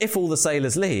 if all the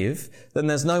sailors leave, then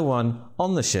there's no one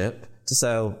on the ship to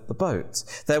sail the boat.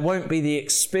 There won't be the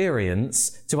experience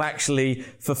to actually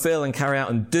fulfill and carry out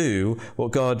and do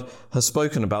what God has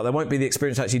spoken about. There won't be the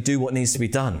experience to actually do what needs to be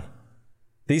done.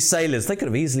 These sailors, they could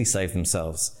have easily saved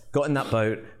themselves, got in that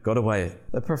boat, got away.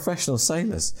 They're professional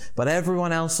sailors. But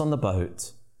everyone else on the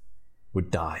boat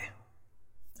would die.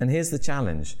 And here's the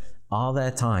challenge. Are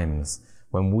there times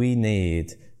when we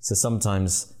need to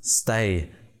sometimes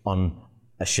stay on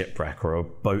a shipwreck or a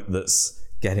boat that's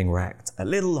getting wrecked a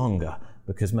little longer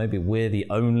because maybe we're the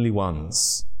only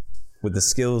ones with the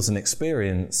skills and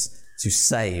experience to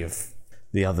save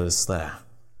the others there?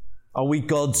 Are we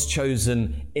God's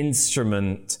chosen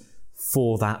instrument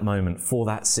for that moment, for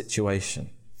that situation?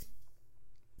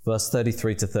 Verse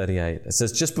 33 to 38, it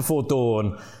says, just before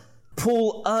dawn,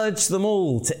 Paul urged them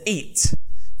all to eat.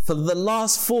 For the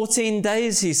last 14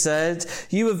 days, he said,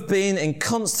 you have been in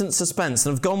constant suspense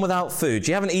and have gone without food.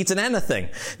 You haven't eaten anything.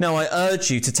 Now I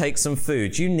urge you to take some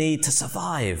food. You need to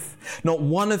survive. Not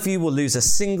one of you will lose a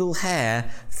single hair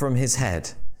from his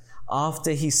head.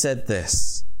 After he said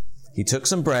this, he took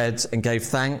some bread and gave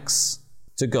thanks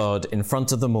to God in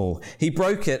front of them all. He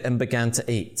broke it and began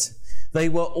to eat. They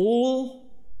were all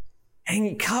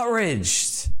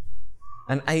encouraged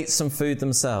and ate some food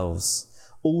themselves.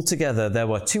 Altogether, there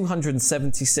were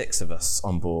 276 of us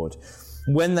on board.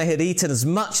 When they had eaten as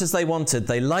much as they wanted,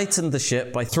 they lightened the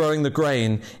ship by throwing the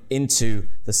grain into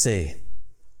the sea.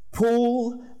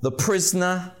 Paul, the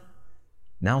prisoner,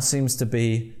 now seems to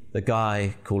be the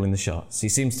guy calling the shots. He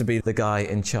seems to be the guy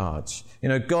in charge. You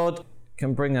know, God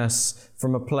can bring us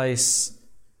from a place,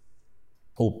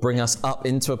 or bring us up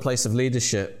into a place of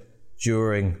leadership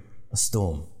during a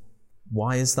storm.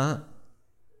 Why is that?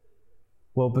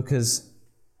 Well, because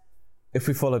if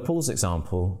we follow Paul's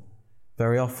example,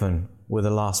 very often we're the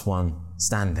last one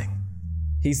standing.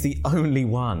 He's the only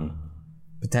one,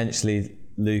 potentially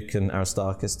Luke and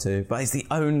Aristarchus too, but he's the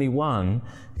only one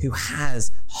who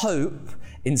has hope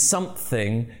in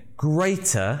something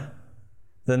greater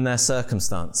than their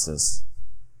circumstances.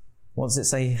 What does it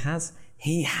say he has?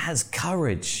 He has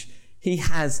courage. He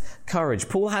has courage.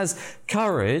 Paul has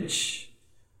courage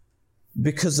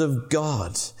because of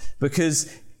God,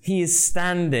 because he is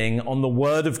standing on the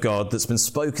word of God that's been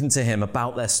spoken to him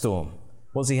about their storm.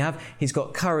 What does he have? He's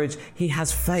got courage. He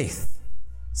has faith.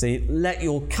 See, let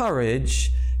your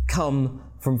courage come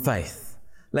from faith.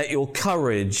 Let your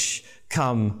courage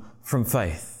come from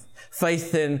faith.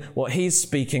 Faith in what he's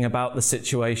speaking about the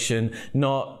situation,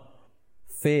 not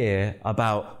fear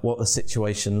about what the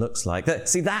situation looks like.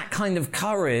 See, that kind of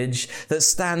courage that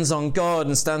stands on God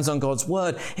and stands on God's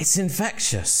word, it's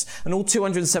infectious. And all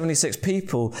 276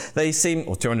 people,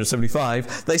 or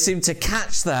 275, they seem to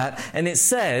catch that. And it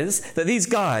says that these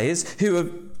guys who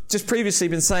have just previously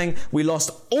been saying, we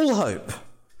lost all hope.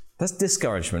 That's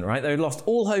discouragement, right? They lost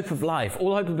all hope of life,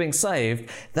 all hope of being saved.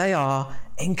 They are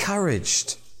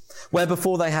encouraged. Where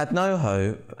before they had no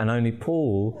hope and only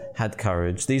Paul had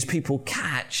courage, these people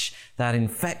catch that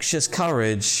infectious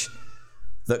courage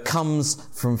that comes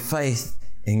from faith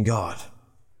in God.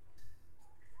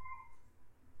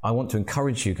 I want to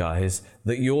encourage you guys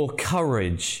that your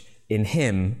courage in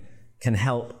him can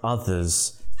help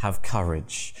others have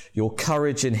courage. Your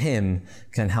courage in him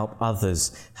can help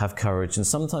others have courage. And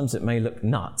sometimes it may look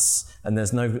nuts and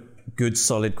there's no good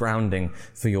solid grounding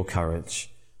for your courage.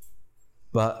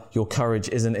 But your courage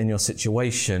isn't in your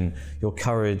situation, your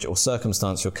courage or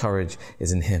circumstance, your courage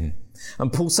is in him.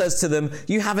 And Paul says to them,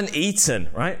 you haven't eaten,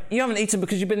 right? You haven't eaten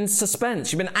because you've been in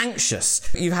suspense, you've been anxious,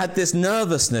 you've had this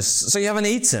nervousness, so you haven't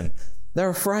eaten. They're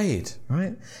afraid,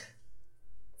 right?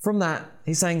 From that,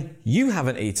 he's saying, you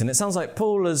haven't eaten. It sounds like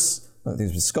Paul has, I don't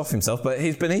think he's scoffed himself, but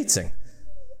he's been eating.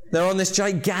 They're on this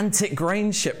gigantic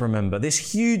grain ship, remember,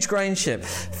 this huge grain ship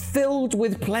filled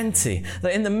with plenty,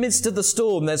 that in the midst of the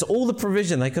storm, there's all the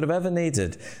provision they could have ever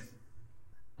needed.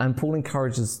 And Paul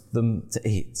encourages them to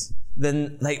eat.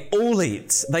 Then they all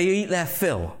eat. They eat their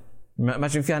fill.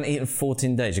 Imagine if you hadn't eaten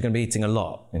 14 days, you're going to be eating a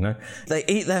lot, They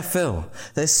eat their fill.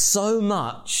 There's so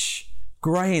much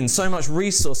grain, so much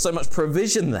resource, so much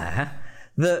provision there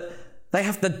that they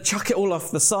have to chuck it all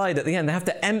off the side at the end. They have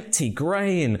to empty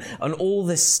grain and all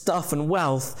this stuff and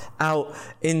wealth out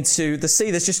into the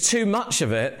sea. There's just too much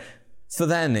of it for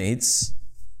their needs.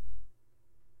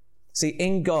 See,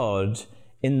 in God,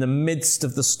 in the midst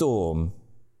of the storm,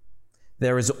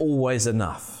 there is always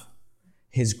enough.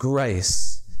 His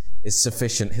grace is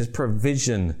sufficient. His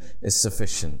provision is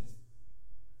sufficient.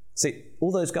 See,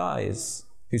 all those guys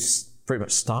who pretty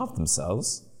much starved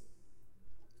themselves,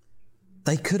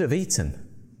 they could have eaten.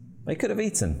 They could have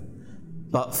eaten.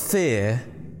 But fear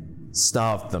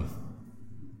starved them.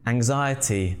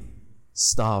 Anxiety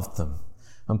starved them.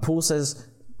 And Paul says,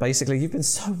 basically, you've been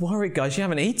so worried, guys, you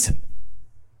haven't eaten.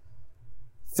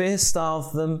 Fear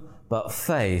starved them, but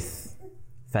faith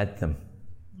fed them.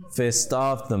 Fear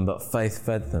starved them, but faith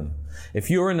fed them. If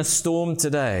you're in a storm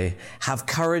today, have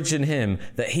courage in him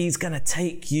that he's going to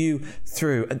take you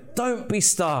through. And don't be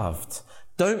starved.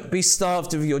 Don't be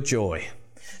starved of your joy.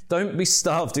 Don't be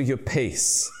starved of your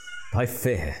peace by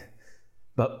fear,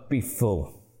 but be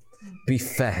full. Be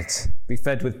fed. Be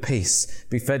fed with peace.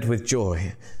 Be fed with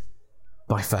joy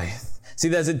by faith. See,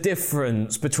 there's a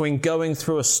difference between going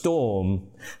through a storm,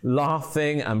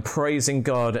 laughing and praising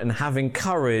God and having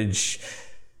courage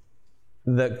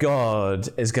that God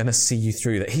is going to see you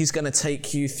through, that he's going to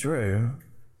take you through.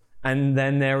 And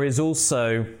then there is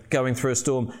also going through a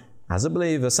storm as a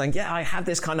believer saying, yeah, I have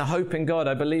this kind of hope in God.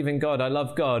 I believe in God. I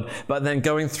love God. But then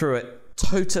going through it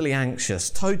totally anxious,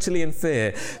 totally in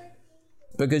fear.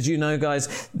 Because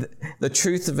guys, the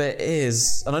truth of it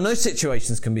is, and I know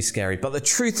situations can be scary, but the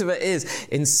truth of it is,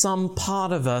 in some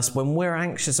part of us, when we're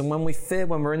anxious and when we fear,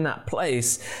 when we're in that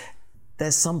place,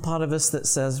 there's some part of us that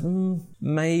says,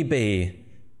 maybe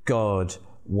God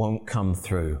won't come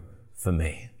through for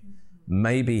me.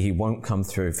 Maybe he won't come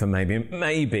through for me.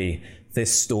 Maybe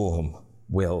this storm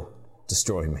will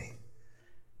destroy me.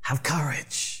 Have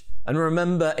courage. And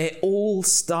remember, it all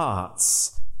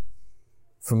starts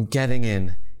from getting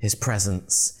in his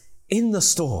presence in the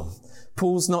storm.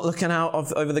 Paul's not looking out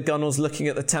over the gunnels, looking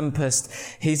at the tempest.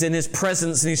 He's in his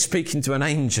presence and he's speaking to an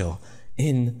angel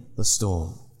in the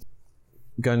storm.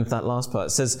 Going to that last part,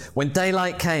 it says, when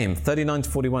daylight came, 39 to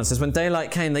 41, it says, when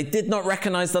daylight came, they did not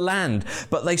recognize the land,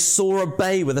 but they saw a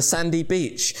bay with a sandy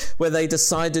beach where they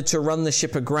decided to run the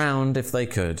ship aground if they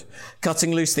could.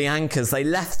 Cutting loose the anchors, they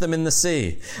left them in the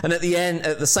sea. And at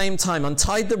the same time,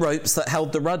 untied the ropes that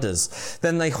held the rudders.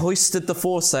 Then they hoisted the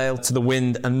foresail to the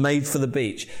wind and made for the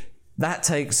beach. That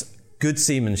takes good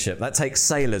seamanship. That takes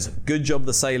sailors. Good job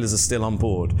the sailors are still on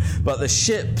board. But the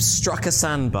ship struck a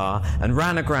sandbar and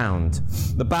ran aground.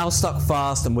 The bow stuck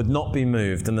fast and would not be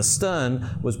moved, and the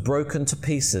stern was broken to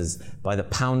pieces by the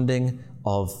pounding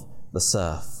of the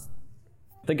surf.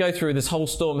 They go through this whole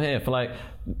storm here for like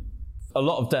a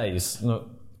lot of days,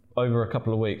 over a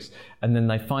couple of weeks, and then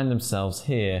they find themselves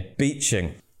here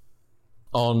beaching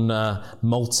on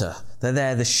Malta. They're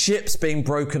there, the ship's being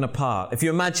broken apart. If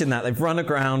you imagine that, they've run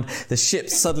aground, the ship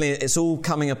suddenly, it's all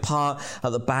coming apart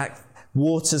at the back,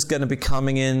 water's going to be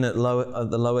coming in at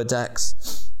the lower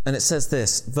decks. And it says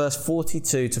this, verse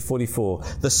 42 to 44,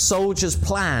 the soldiers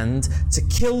planned to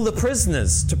kill the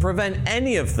prisoners to prevent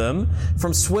any of them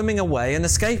from swimming away and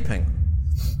escaping.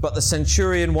 But the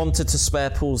centurion wanted to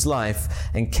spare Paul's life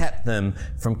and kept them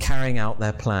from carrying out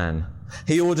their plan.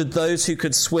 He ordered those who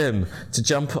could swim to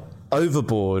jump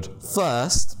overboard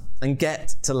first and get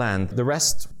to land. The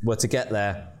rest were to get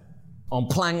there on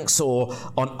planks or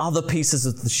on other pieces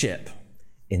of the ship.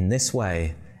 In this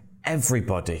way,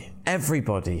 everybody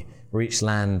reached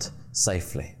land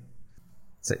safely.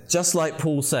 So just like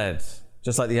Paul said,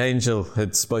 just like the angel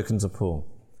had spoken to Paul,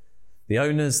 the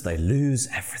owners, they lose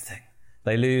everything.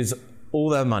 They lose all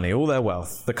their money, all their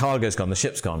wealth. The cargo's gone, the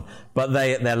ship's gone, but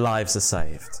their lives are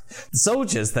saved. The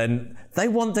soldiers then, they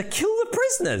want to kill the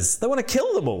prisoners. They want to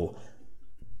kill them all.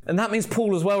 And that means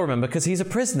Paul as well, remember, because he's a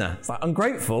prisoner. It's like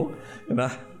ungrateful.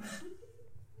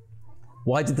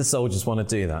 Why did the soldiers want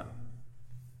to do that?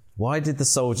 Why did the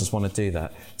soldiers want to do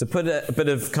that? To put a bit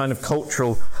of kind of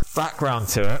cultural background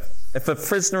to it, if a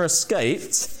prisoner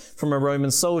escaped from a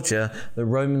Roman soldier, the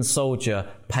Roman soldier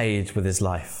paid with his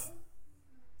life.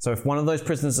 So if one of those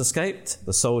prisoners escaped,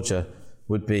 the soldier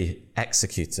would be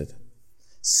executed.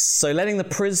 So letting the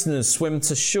prisoners swim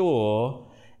to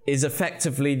shore is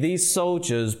effectively these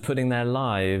soldiers putting their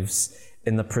lives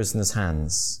in the prisoners'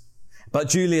 hands. But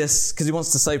Julius, because he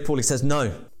wants to save Paul, he says,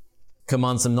 no,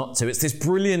 commands them not to. It's this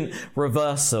brilliant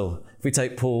reversal. If we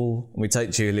take Paul and we take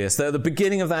Julius, at the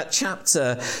beginning of that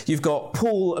chapter, you've got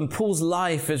Paul, and Paul's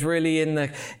life is really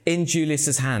in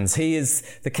Julius's hands. He is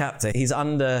the captor. He's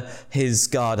under his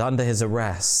guard, under his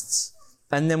arrest.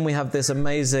 And then we have this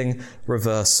amazing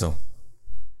reversal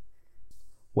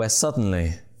where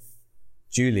suddenly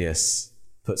Julius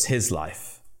puts his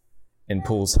life in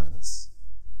Paul's hands.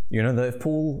 You know that if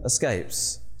Paul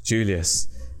escapes, Julius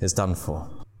is done for.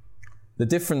 The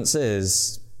difference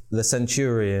is the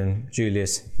centurion,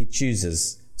 Julius, he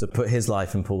chooses to put his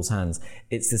life in Paul's hands.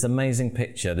 It's this amazing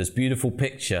picture, this beautiful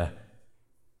picture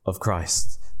of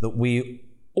Christ that we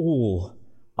all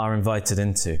are invited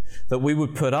into, that we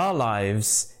would put our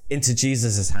lives into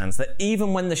Jesus' hands, that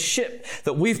even when the ship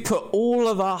that we've put all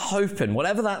of our hope in,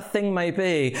 whatever that thing may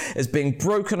be, is being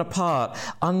broken apart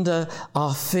under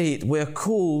our feet, we're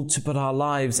called to put our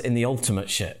lives in the ultimate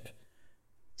ship,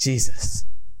 Jesus.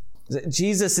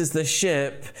 Jesus is the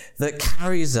ship that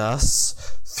carries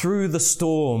us through the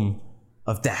storm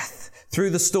of death, through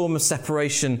the storm of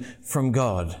separation from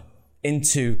God,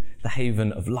 into the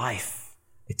haven of life,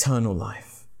 eternal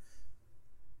life.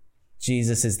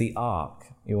 Jesus is the ark.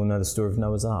 You all know the story of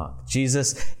Noah's ark.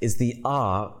 Jesus is the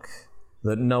ark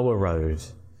that Noah rode,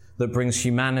 that brings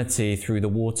humanity through the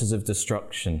waters of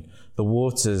destruction, the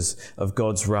waters of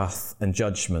God's wrath and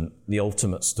judgment, the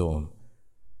ultimate storm,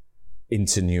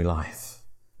 into new life.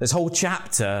 This whole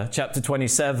chapter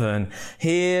 27,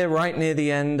 here right near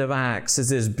the end of Acts, is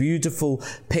this beautiful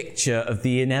picture of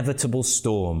the inevitable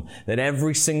storm that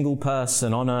every single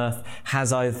person on earth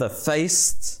has either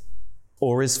faced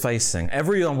or is facing.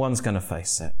 Everyone's going to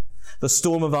face it. The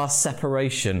storm of our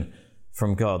separation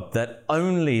from God, that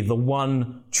only the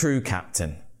one true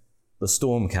captain, the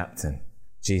storm captain,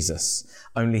 Jesus,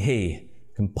 only he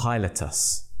can pilot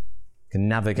us, can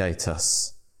navigate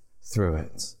us through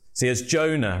it. See, as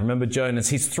Jonah, remember Jonah, as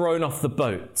he's thrown off the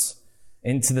boat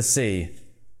into the sea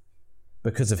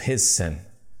because of his sin,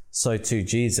 so too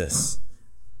Jesus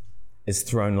is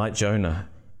thrown like Jonah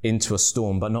into a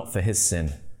storm, but not for his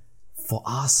sin, for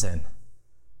our sin,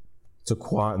 to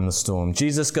quieten the storm.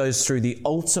 Jesus goes through the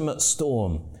ultimate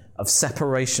storm of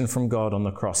separation from God on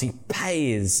the cross. He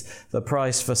pays the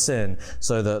price for sin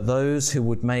so that those who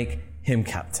would make him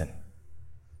captain,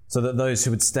 so that those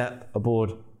who would step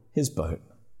aboard his boat,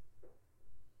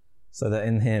 so that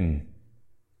in him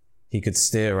he could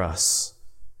steer us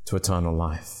to eternal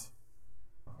life.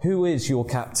 Who is your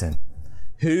captain?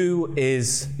 Who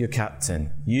is your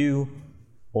captain? You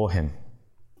or him?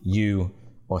 You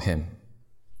or him?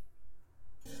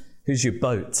 Who's your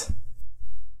boat?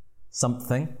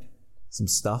 Something? Some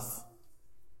stuff?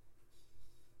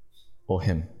 Or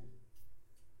him?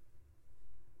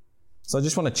 So I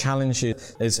just want to challenge you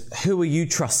is, who are you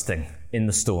trusting in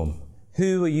the storm?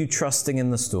 Who are you trusting in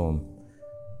the storm?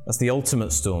 That's the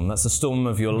ultimate storm. That's the storm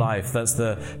of your life. That's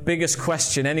the biggest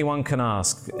question anyone can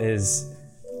ask is,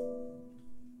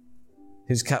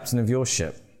 who's captain of your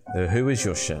ship? Who is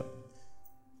your ship?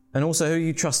 And also, who are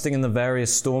you trusting in the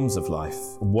various storms of life?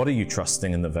 What are you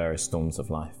trusting in the various storms of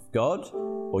life? God?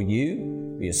 Or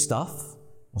you? Or your stuff?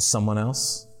 Or someone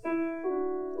else?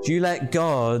 Do you let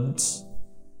God,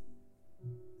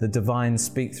 the divine,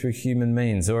 speak through human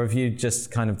means? Or have you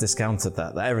just kind of discounted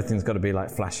that everything's got to be like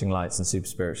flashing lights and super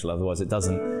spiritual, otherwise it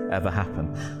doesn't ever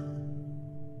happen?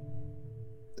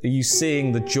 Are you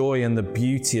seeing the joy and the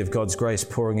beauty of God's grace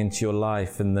pouring into your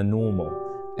life in the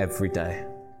normal, every day?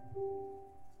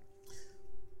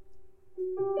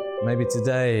 Maybe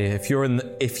today, if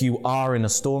you are in a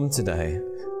storm today,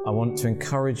 I want to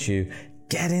encourage you,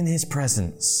 get in his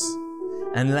presence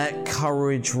and let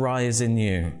courage rise in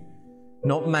you.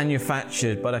 Not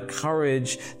manufactured, but a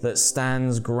courage that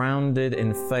stands grounded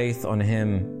in faith on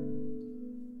him.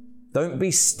 Don't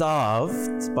be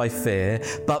starved by fear,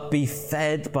 but be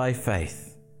fed by faith.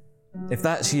 If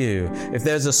that's you, if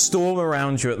there's a storm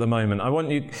around you at the moment, I want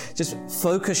you just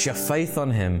focus your faith on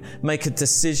him. Make a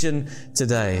decision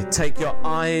today. Take your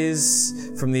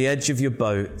eyes from the edge of your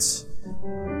boat,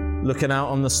 looking out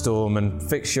on the storm, and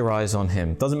fix your eyes on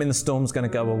him. Doesn't mean the storm's going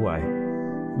to go away,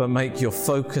 but make your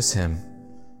focus him.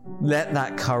 Let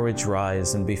that courage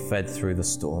rise and be fed through the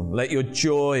storm. Let your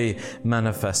joy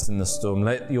manifest in the storm.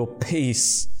 Let your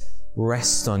peace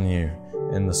rest on you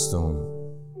in the storm.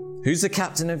 Who's the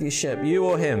captain of your ship, you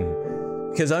or him?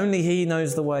 Because only he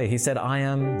knows the way. He said, I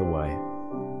am the way.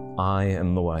 I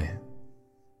am the way.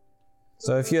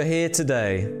 So if you're here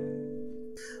today,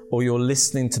 or you're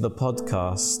listening to the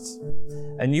podcast,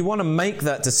 and you want to make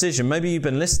that decision, maybe you've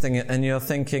been listening and you're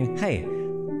thinking, hey,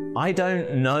 I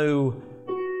don't know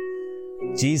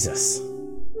Jesus.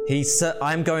 He said,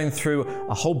 I'm going through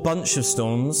a whole bunch of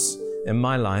storms in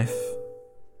my life.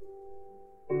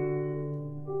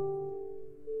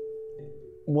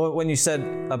 When you said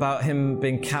about him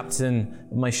being captain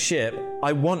of my ship,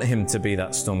 I want him to be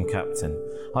that storm captain.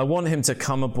 I want him to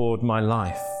come aboard my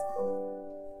life.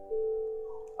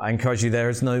 I encourage you, there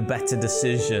is no better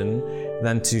decision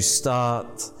than to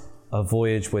start a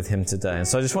voyage with him today. And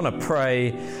so I just want to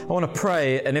pray. I want to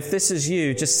pray, and if this is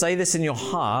you, just say this in your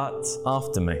heart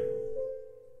after me.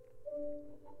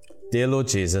 Dear Lord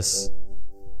Jesus,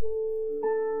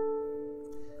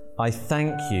 I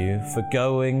thank you for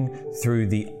going through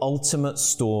the ultimate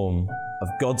storm of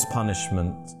God's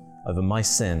punishment over my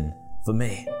sin for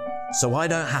me, so I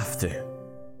don't have to.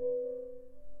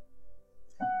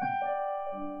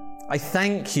 I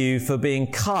thank you for being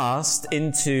cast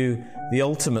into the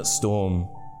ultimate storm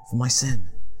for my sin,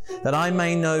 that I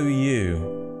may know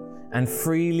you and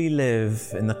freely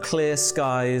live in the clear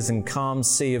skies and calm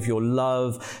sea of your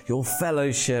love, your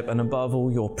fellowship, and above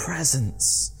all, your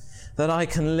presence, that I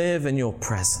can live in your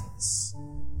presence.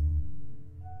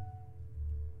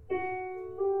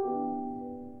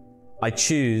 I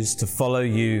choose to follow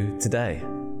you today.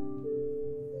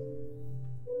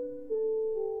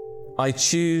 I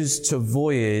choose to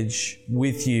voyage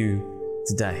with you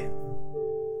today.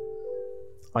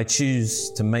 I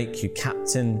choose to make you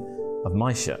captain of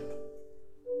my ship,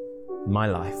 my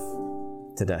life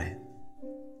today.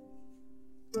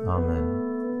 Amen.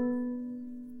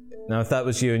 Now, if that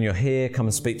was you and you're here, come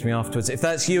and speak to me afterwards. If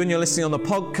that's you and you're listening on the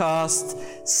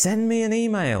podcast, send me an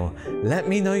email. Let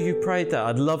me know you prayed that.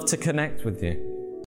 I'd love to connect with you.